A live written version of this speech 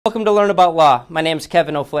Welcome to Learn About Law. My name is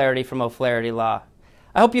Kevin O'Flaherty from O'Flaherty Law.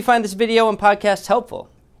 I hope you find this video and podcast helpful.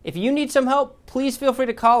 If you need some help, please feel free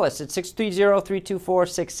to call us at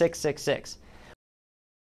 630-324-6666.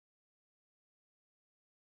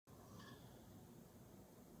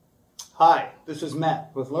 Hi, this is Matt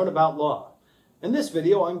with Learn About Law. In this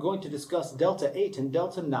video, I'm going to discuss Delta 8 and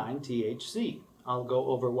Delta 9 THC. I'll go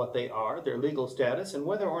over what they are, their legal status, and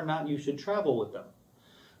whether or not you should travel with them.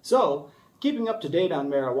 So, keeping up to date on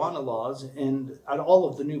marijuana laws and on all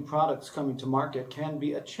of the new products coming to market can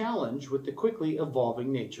be a challenge with the quickly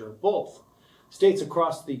evolving nature of both. States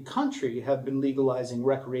across the country have been legalizing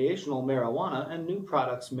recreational marijuana, and new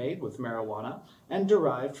products made with marijuana and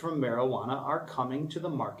derived from marijuana are coming to the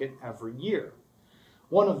market every year.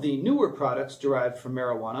 One of the newer products derived from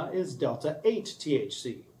marijuana is Delta 8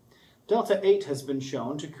 THC. Delta 8 has been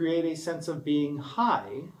shown to create a sense of being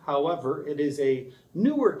high. However, it is a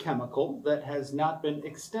newer chemical that has not been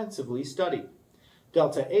extensively studied.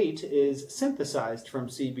 Delta 8 is synthesized from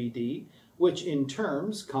CBD, which in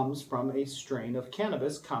terms comes from a strain of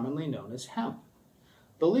cannabis commonly known as hemp.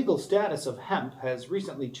 The legal status of hemp has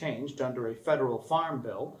recently changed under a federal farm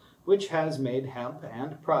bill, which has made hemp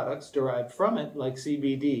and products derived from it, like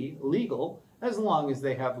CBD, legal as long as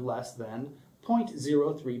they have less than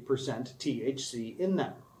 0.03% THC in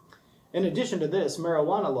them. In addition to this,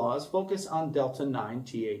 marijuana laws focus on Delta 9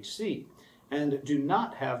 THC and do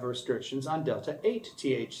not have restrictions on Delta 8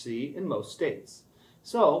 THC in most states.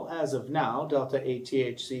 So, as of now, Delta 8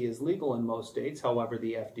 THC is legal in most states. However,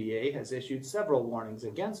 the FDA has issued several warnings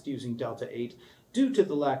against using Delta 8 due to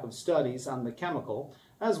the lack of studies on the chemical,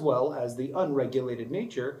 as well as the unregulated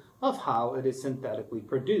nature of how it is synthetically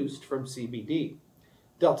produced from CBD.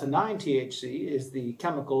 Delta 9 THC is the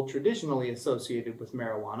chemical traditionally associated with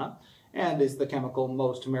marijuana and is the chemical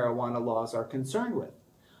most marijuana laws are concerned with.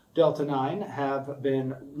 Delta 9 have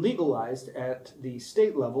been legalized at the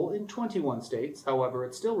state level in 21 states. However,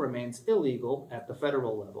 it still remains illegal at the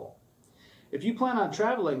federal level. If you plan on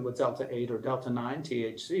traveling with Delta 8 or Delta 9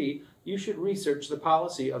 THC, you should research the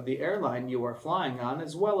policy of the airline you are flying on,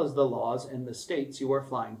 as well as the laws in the states you are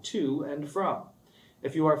flying to and from.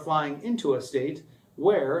 If you are flying into a state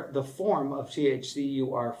where the form of THC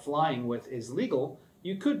you are flying with is legal,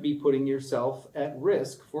 you could be putting yourself at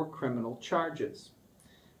risk for criminal charges.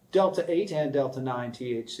 Delta 8 and Delta 9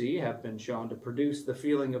 THC have been shown to produce the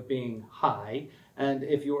feeling of being high, and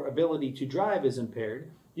if your ability to drive is impaired,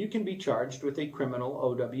 you can be charged with a criminal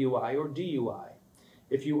OWI or DUI.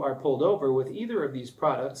 If you are pulled over with either of these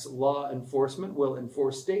products, law enforcement will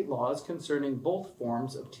enforce state laws concerning both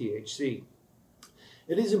forms of THC.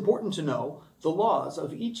 It is important to know the laws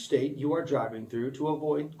of each state you are driving through to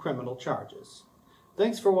avoid criminal charges.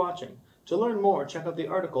 Thanks for watching. To learn more, check out the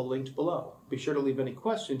article linked below. Be sure to leave any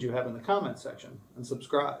questions you have in the comments section, and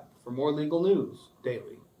subscribe for more legal news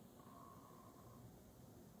daily.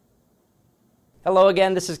 Hello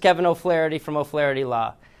again, this is Kevin O'Flaherty from O'Flaherty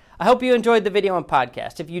Law. I hope you enjoyed the video and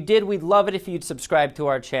podcast. If you did, we'd love it if you'd subscribe to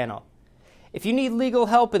our channel. If you need legal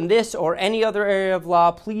help in this or any other area of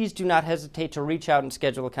law, please do not hesitate to reach out and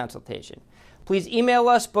schedule a consultation. Please email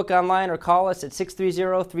us, book online, or call us at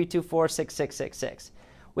 630-324-6666.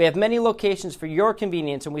 We have many locations for your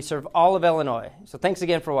convenience, and we serve all of Illinois. So thanks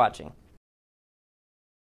again for watching.